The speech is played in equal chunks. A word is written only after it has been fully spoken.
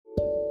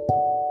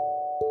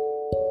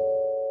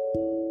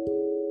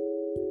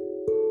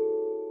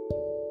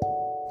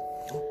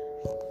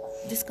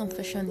This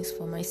confession is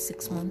for my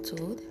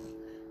 6-month-old,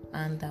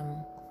 and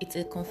it's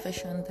a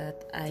confession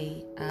that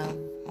I have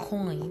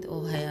coined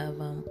or I have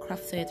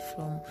crafted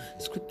from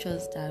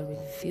scriptures that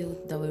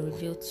were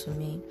revealed to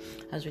me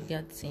as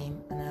regards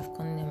him, and I've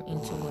coined them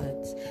into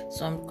words.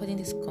 So I'm recording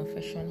this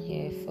confession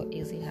here for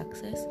easy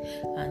access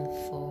and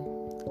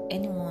for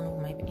anyone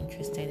who might be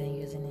interested in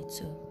using it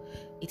too.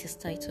 It is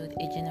titled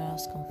A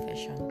General's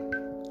Confession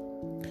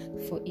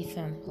for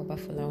Ethan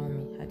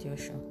Obafolaomi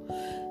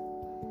Adeosun.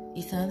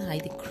 Ethan, I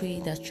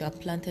decree that you are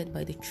planted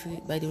by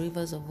the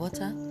rivers of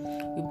water.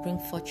 You bring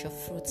forth your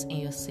fruits in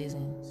your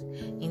seasons.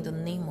 In the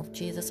name of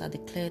Jesus, I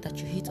declare that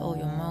you hit all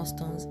your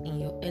milestones in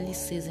your early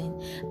season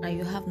and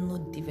you have no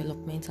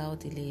developmental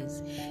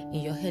delays.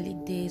 In your early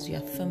days, you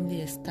are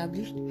firmly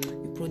established.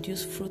 You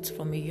produce fruits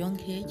from a young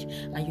age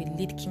and you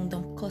lead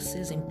kingdom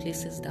causes in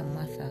places that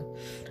matter.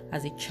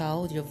 As a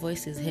child, your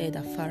voice is heard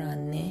afar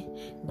and near.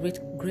 Great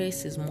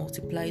grace is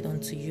multiplied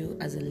unto you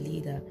as a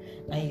leader,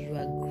 and you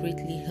are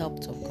greatly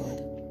helped of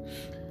God.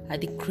 I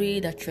decree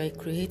that you are a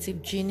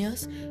creative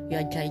genius, you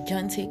are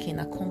gigantic in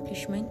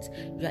accomplishment,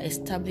 you are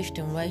established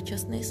in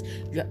righteousness,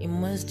 you are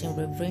immersed in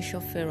reverential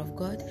fear of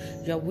God,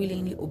 you are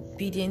willingly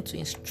obedient to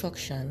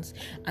instructions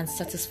and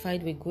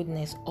satisfied with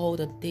goodness all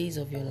the days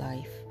of your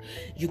life.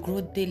 You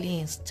grow daily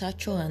in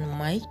stature and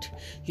might,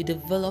 you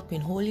develop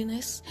in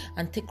holiness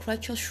and take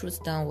righteous roots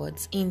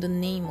downwards in the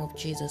name of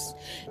Jesus.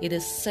 It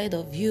is said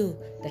of you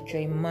that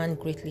you are a man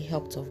greatly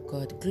helped of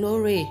God.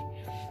 Glory!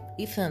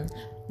 Ethan,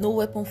 no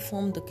weapon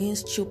formed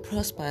against you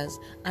prospers,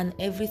 and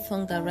every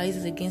tongue that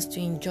rises against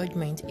you in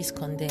judgment is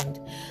condemned.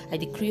 I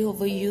decree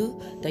over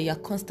you that you are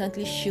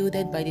constantly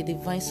shielded by the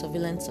divine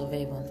surveillance of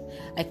heaven.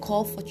 I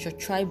call forth your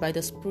tribe by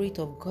the Spirit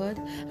of God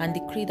and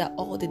decree that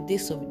all the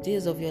days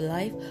of your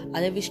life,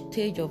 at every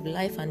stage of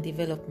life and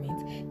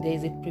development, there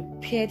is a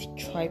prepared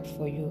tribe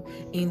for you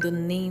in the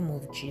name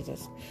of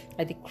Jesus.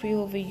 I decree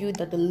over you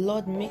that the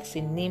Lord makes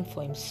a name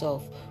for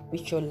himself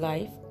with your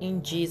life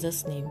in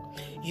Jesus' name.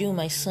 You,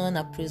 my son,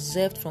 are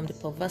preserved from the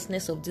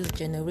perverseness of this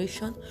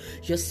generation.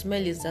 Your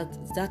smell is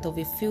that of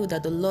a field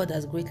that the Lord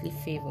has greatly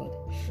favored.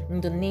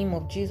 In the name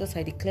of Jesus,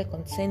 I declare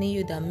concerning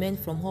you that men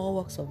from all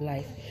walks of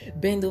life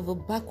bend over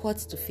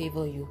backwards to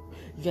favor you.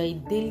 You are a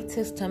daily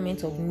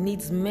testament of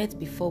needs met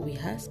before we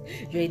ask.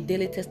 You are a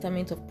daily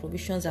testament of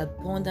provisions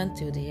abundant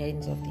till the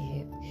ends of the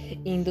earth.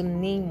 In the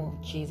name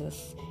of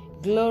Jesus.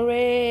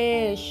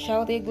 Glory!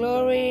 Shout a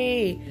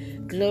glory!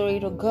 Glory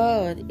to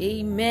God.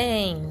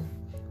 Amen.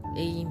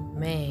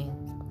 Amen.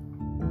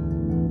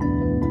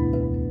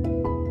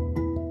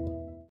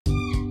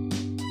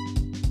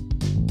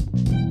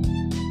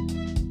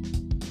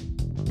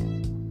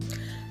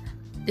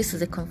 This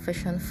is a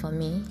confession for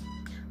me,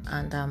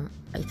 and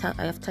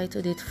I have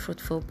titled it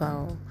Fruitful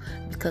Bow,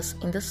 because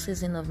in this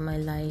season of my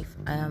life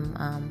I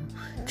am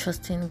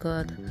trusting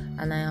God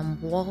and I am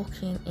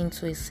walking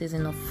into a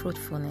season of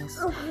fruitfulness.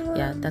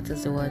 Yeah, that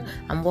is the word.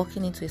 I'm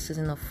walking into a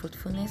season of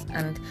fruitfulness,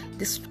 and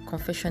this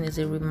confession is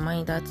a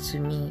reminder to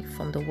me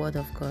from the word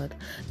of God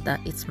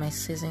that it's my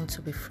season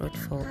to be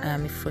fruitful. I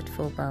am a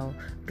fruitful bough.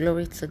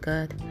 Glory to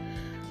God.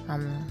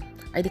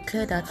 I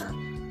declare that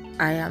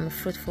I am a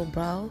fruitful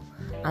bough.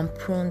 I'm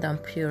pruned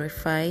and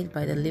purified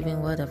by the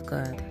living word of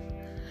God.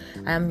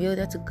 I am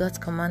yielded to God's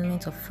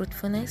commandment of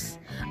fruitfulness.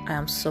 I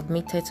am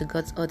submitted to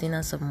God's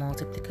ordinance of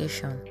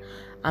multiplication.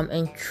 I'm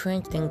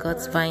entrenched in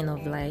God's vine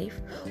of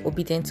life,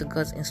 obedient to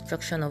God's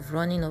instruction of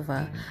running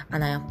over,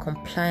 and I am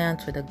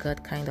compliant with the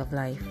God kind of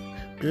life.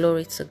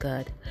 Glory to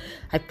God.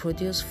 I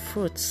produce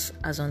fruits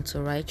as unto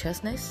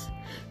righteousness.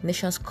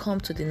 Nations come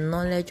to the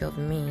knowledge of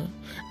me,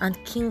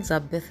 and kings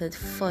are birthed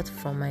forth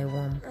from my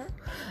womb.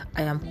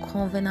 I am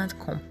covenant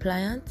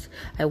compliant.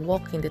 I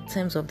walk in the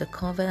terms of the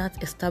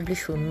covenant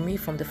established with me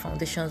from the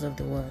foundations of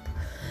the world.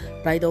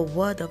 By the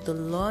word of the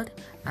Lord,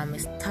 I am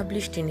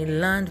established in a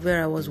land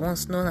where I was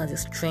once known as a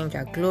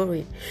stranger.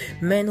 Glory.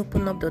 Men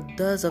open up the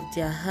doors of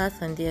their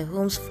hearts and their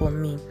homes for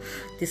me.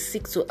 They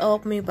seek to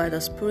help me by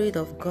the Spirit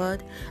of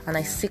God, and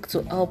I seek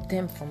to help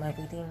them for my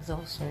redeems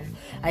also.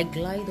 I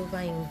glide over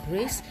in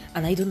grace,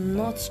 and I do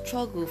not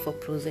struggle for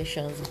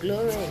possessions.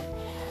 Glory.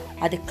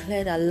 I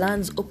declare that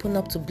lands open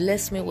up to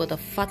bless me with the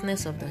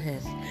fatness of the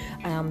earth.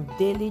 I am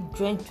daily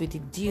drenched with the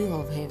dew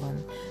of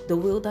heaven. The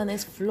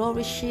wilderness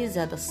flourishes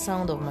at the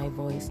sound of my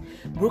voice.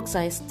 Brooks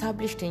are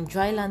established in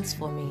dry lands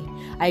for me.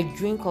 I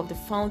drink of the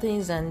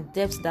fountains and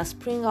depths that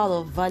spring out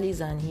of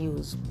valleys and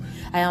hills.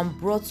 I am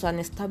brought to an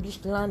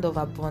established land of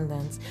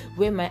abundance,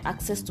 where my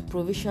access to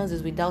provisions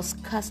is without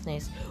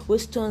scarceness,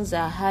 whose stones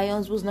are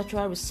irons, whose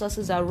natural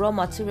resources are raw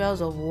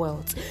materials of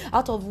wealth,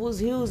 out of whose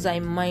hills I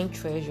mine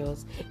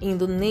treasures. In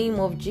the name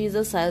of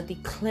Jesus, I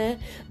declare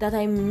that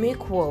I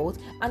make wealth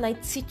and I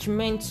teach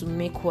men to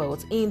make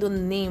wealth. In the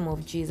name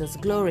of Jesus.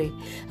 Glory.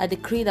 I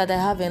decree that I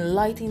have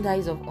enlightened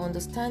eyes of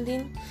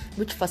understanding,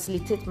 which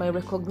facilitate my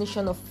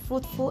recognition of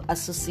fruitful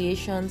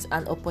associations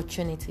and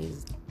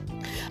opportunities.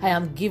 I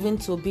am given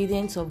to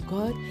obedience of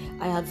God.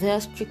 I adhere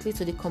strictly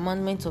to the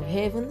commandments of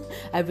heaven.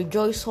 I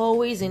rejoice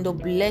always in the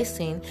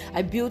blessing.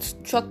 I build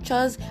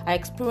structures. I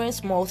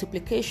experience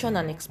multiplication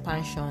and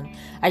expansion.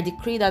 I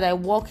decree that I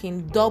walk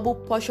in double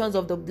portions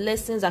of the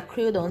blessings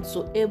accrued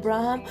unto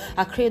Abraham,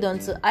 accrued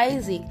unto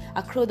Isaac,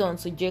 accrued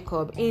unto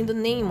Jacob. In the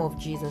name of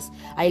Jesus,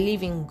 I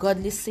live in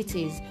godly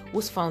cities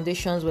whose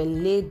foundations were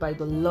laid by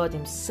the Lord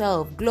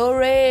himself.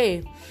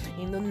 Glory!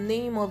 In the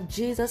name of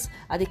Jesus,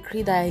 I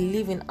decree that I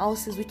live in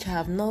houses which I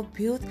have not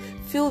built,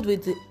 filled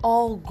with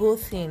all good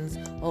things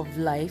of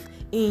life.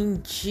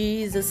 In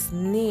Jesus'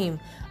 name,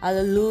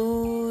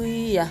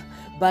 hallelujah.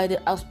 By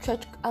the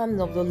outstretched arm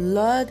of the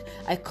Lord,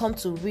 I come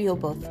to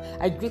Rehoboth.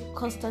 I drink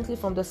constantly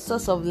from the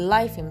source of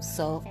life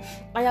himself.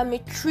 I am a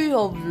tree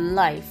of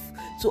life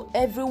to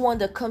everyone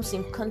that comes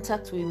in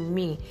contact with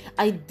me.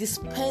 I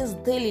dispense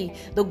daily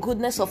the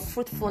goodness of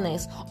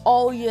fruitfulness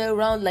all year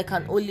round like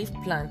an olive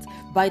plant.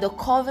 By the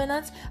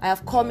covenant, I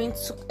have come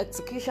into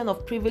execution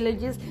of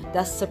privileges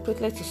that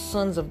separated to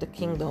sons of the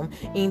kingdom.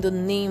 In the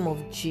name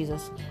of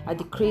Jesus, I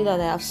decree that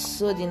I have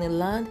sowed in a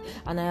land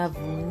and I have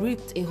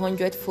reaped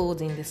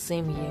 100-fold in the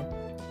same year.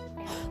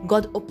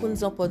 God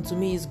opens up unto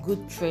me his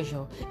good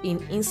treasure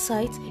in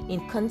insight,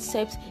 in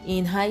concepts,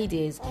 in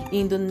ideas.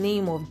 In the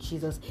name of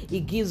Jesus, he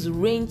gives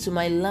rain to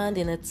my land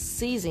in its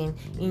season.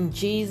 In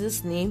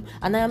Jesus' name,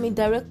 and I am a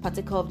direct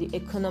partaker of the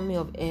economy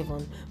of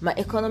heaven. My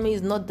economy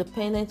is not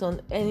dependent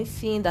on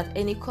anything that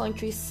any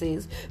country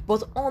says,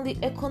 but on the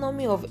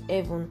economy of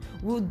heaven,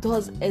 who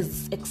does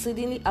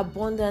exceedingly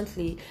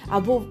abundantly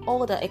above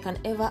all that I can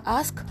ever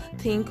ask,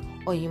 think,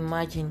 or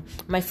imagine.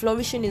 My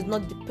flourishing is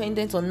not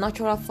dependent on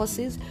natural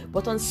forces,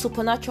 but on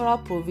supernatural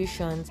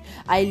provisions.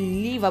 I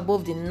live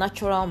above the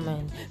natural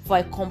man, for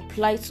I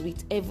comply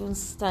with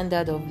heaven's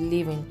standard of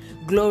living.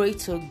 Glory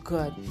to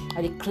God.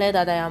 I declare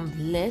that I am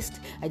blessed.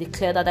 I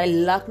declare that I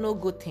lack no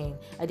good thing.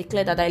 I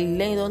declare that I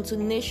lend unto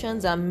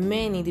nations and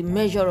men in the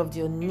measure of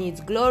their needs.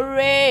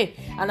 Glory!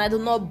 And I do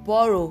not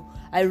borrow.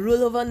 I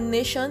rule over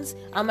nations,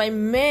 and my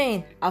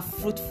men are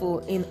fruitful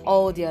in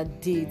all their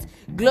deeds.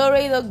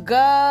 Glory to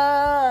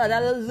God.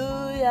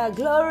 Hallelujah.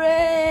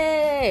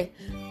 Glory.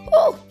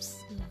 Oops.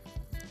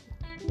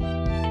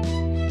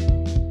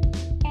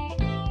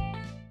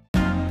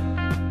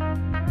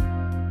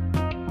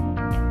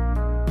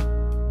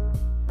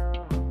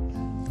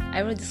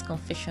 I wrote this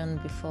confession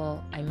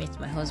before I met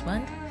my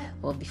husband,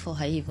 or before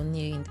I even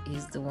knew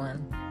he's the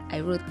one.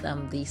 I wrote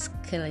the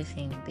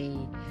skeleton,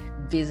 the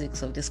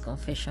basics of this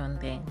confession.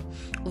 Then,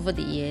 over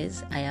the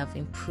years, I have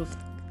improved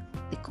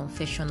the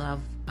confession.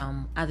 I've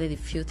added a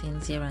few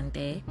things here and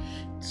there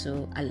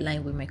to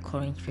align with my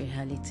current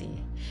reality.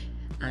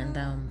 And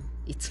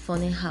it's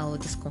funny how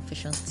this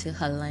confession still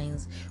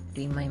aligns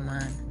with my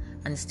man.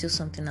 And it's still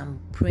something I'm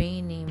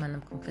praying him and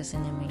I'm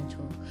confessing him into.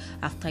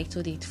 I've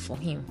titled it for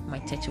him, my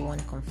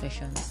 31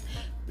 confessions.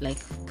 Like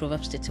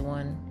Proverbs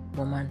 31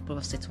 woman,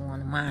 Proverbs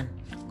 31 man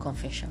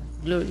confession.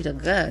 Glory to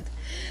God.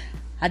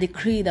 I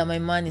decree that my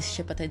man is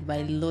shepherded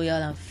by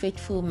loyal and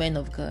faithful men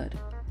of God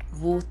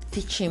who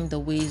teach him the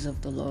ways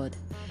of the Lord.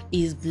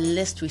 He is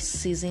blessed with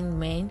seasoned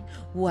men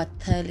who are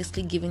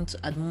tirelessly given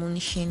to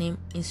admonishing him,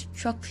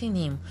 instructing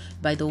him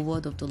by the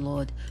word of the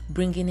Lord,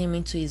 bringing him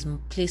into his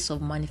place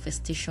of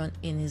manifestation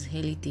in his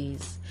early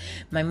days.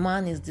 My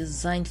man is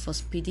designed for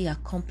speedy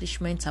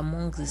accomplishment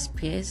among his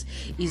peers.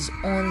 His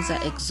horns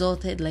are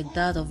exalted like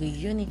that of a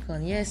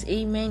unicorn. Yes,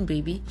 amen,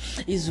 baby.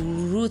 His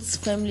roots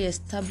firmly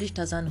established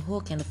as an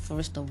oak in the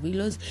forest of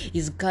willows.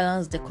 His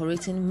gallants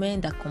decorating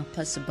men that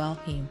compass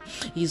about him.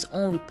 He is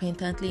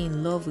unrepentantly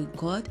in love with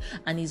God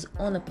and is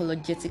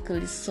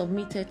unapologetically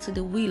submitted to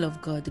the will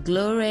of God.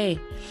 Glory!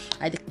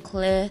 I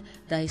declare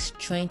that his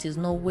strength is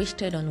not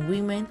wasted on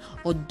women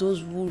or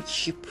those who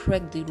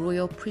shipwreck the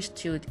royal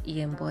priesthood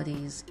he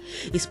embodies.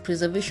 His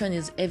preservation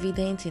is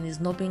evident in his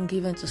not being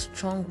given to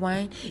strong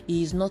wine.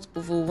 He is not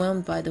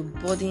overwhelmed by the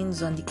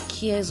burdens and the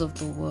cares of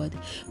the world.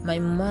 My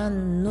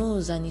man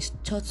knows and is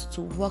taught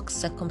to walk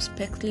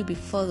circumspectly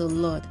before the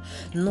Lord,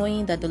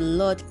 knowing that the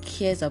Lord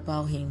cares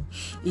about him.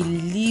 He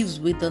lives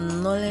with the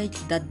knowledge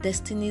that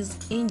destinies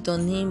inked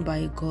on him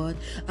by God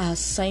are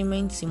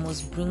assignments he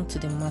must bring to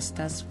the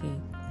master's way.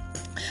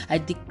 I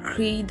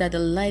decree that the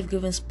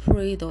life-giving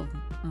spirit of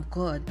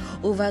God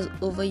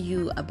over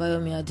you,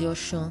 Abayomi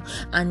Adeosun,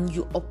 and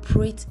you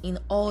operate in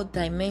all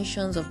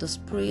dimensions of the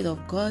Spirit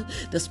of God,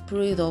 the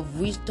Spirit of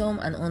wisdom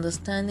and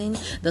understanding,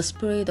 the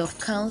Spirit of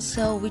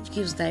counsel which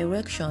gives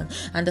direction,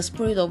 and the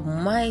Spirit of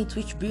might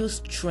which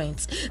builds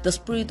strength, the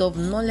Spirit of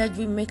knowledge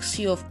which makes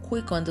you of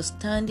quick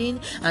understanding,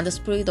 and the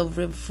Spirit of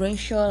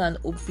reverential and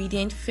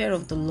obedient fear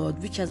of the Lord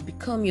which has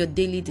become your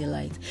daily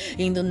delight.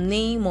 In the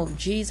name of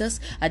Jesus,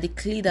 I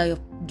declare that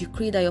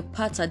decree that your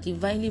paths are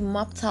divinely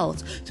mapped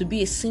out to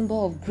be a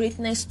symbol of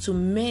greatness to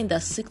men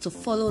that seek to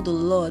follow the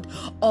Lord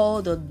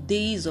all the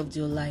days of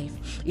your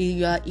life.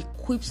 You are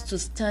equipped to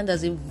stand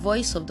as a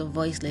voice of the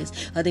voiceless,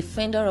 a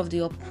defender of the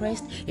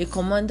oppressed, a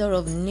commander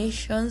of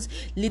nations,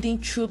 leading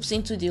troops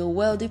into their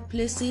wealthy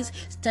places,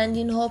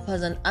 standing up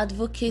as an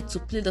advocate to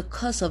plead the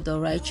cause of the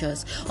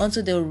righteous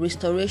unto the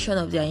restoration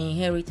of their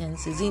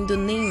inheritances. In the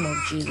name of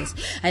Jesus,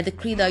 I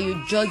decree that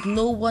you judge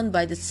no one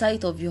by the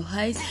sight of your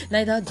eyes,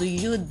 neither do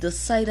you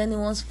decide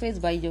anyone's face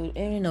by your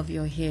hearing of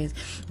your ears,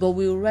 but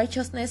with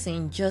righteousness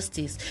and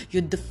justice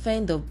you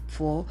defend the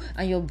poor,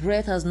 and your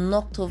breath has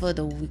knocked over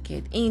the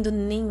wicked. In the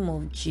name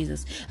of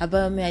Jesus,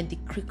 about me I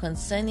decree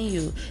concerning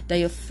you that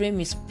your fame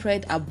is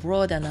spread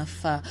abroad and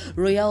afar.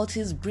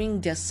 Royalties bring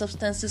their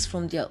substances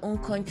from their own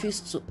countries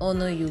to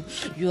honor you.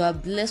 You are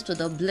blessed with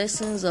the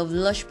blessings of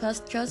lush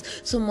pastures,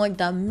 so much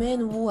that men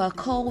who are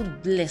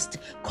called blessed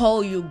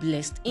call you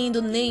blessed. In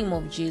the name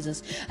of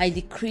Jesus, I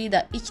decree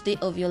that each day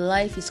of your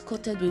life is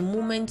coated with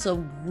moments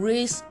of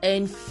grace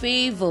and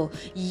favor.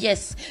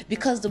 Yes,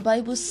 because the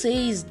Bible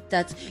says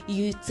that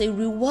it's a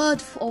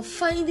reward for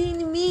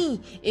finding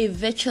me, a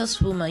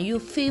virtuous woman. You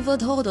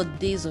favored all the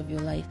days of your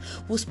life,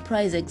 whose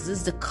price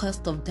exceeds the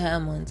cost of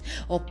diamonds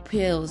or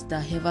pearls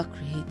that ever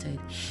created.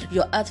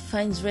 Your heart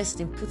finds rest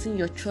in putting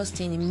your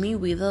trust in me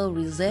without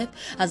reserve,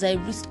 as I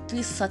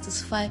richly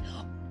satisfy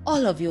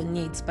all of your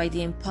needs by the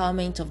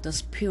empowerment of the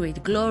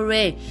Spirit.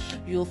 Glory.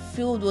 You're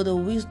filled with the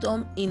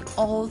wisdom in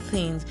all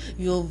things.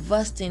 You're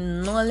vast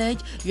in knowledge.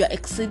 You're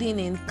exceeding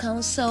in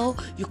counsel.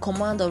 You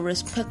command the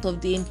respect of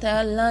the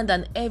entire land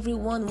and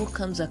everyone who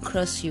comes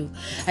across you.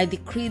 I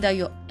decree that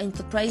your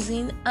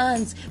enterprising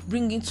hands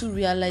bring into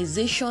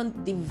realization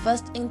the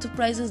vast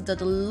enterprises that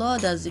the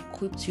Lord has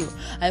equipped you.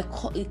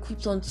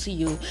 Equipped unto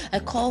you. I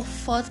call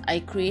forth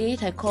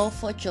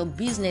your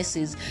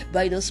businesses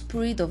by the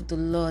Spirit of the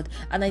Lord,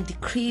 and I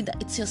decree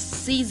that it's your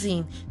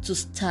season to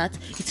start,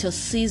 it's your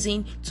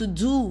season to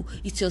do,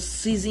 it's your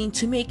season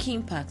to make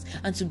impact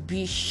and to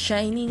be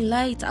shining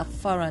light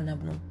afar and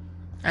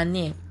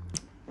near.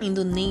 In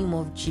the name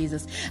of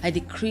Jesus, I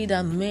decree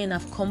that men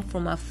have come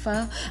from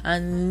afar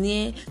and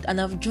near and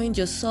have joined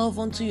themselves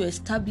onto your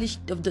established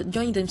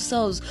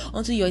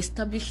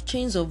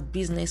chains of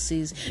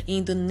businesses.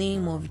 In the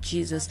name of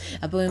Jesus,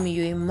 above me,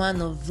 you're a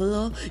man of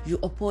valor. You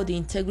uphold the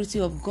integrity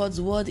of God's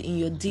word in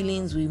your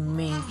dealings with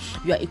men.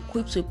 You are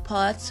equipped with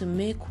power to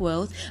make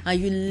wealth, and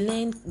you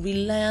learn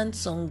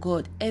reliance on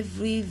God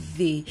every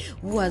day,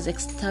 who has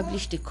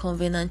established a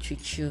covenant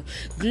with you.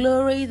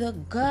 Glory to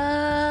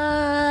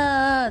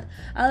God.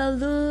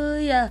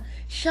 Hallelujah.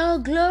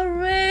 Shout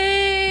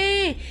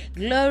glory.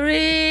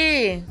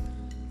 Glory.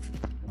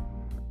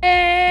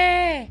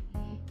 Hey.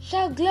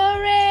 Shout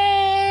glory.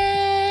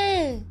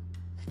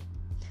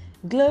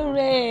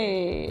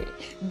 Glory.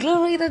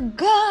 Glory to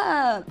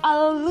God.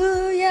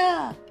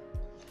 Hallelujah.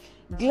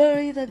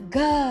 Glory to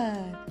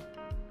God.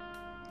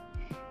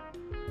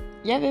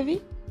 Yeah, baby.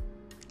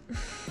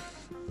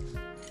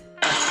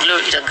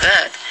 Glory to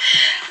God.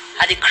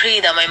 I decree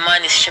that my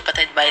man is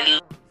shepherded by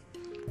love.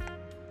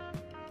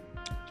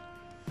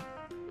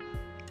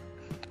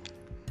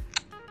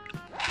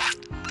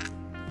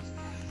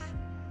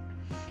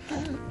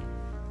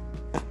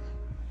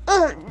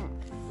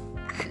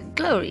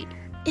 Glory.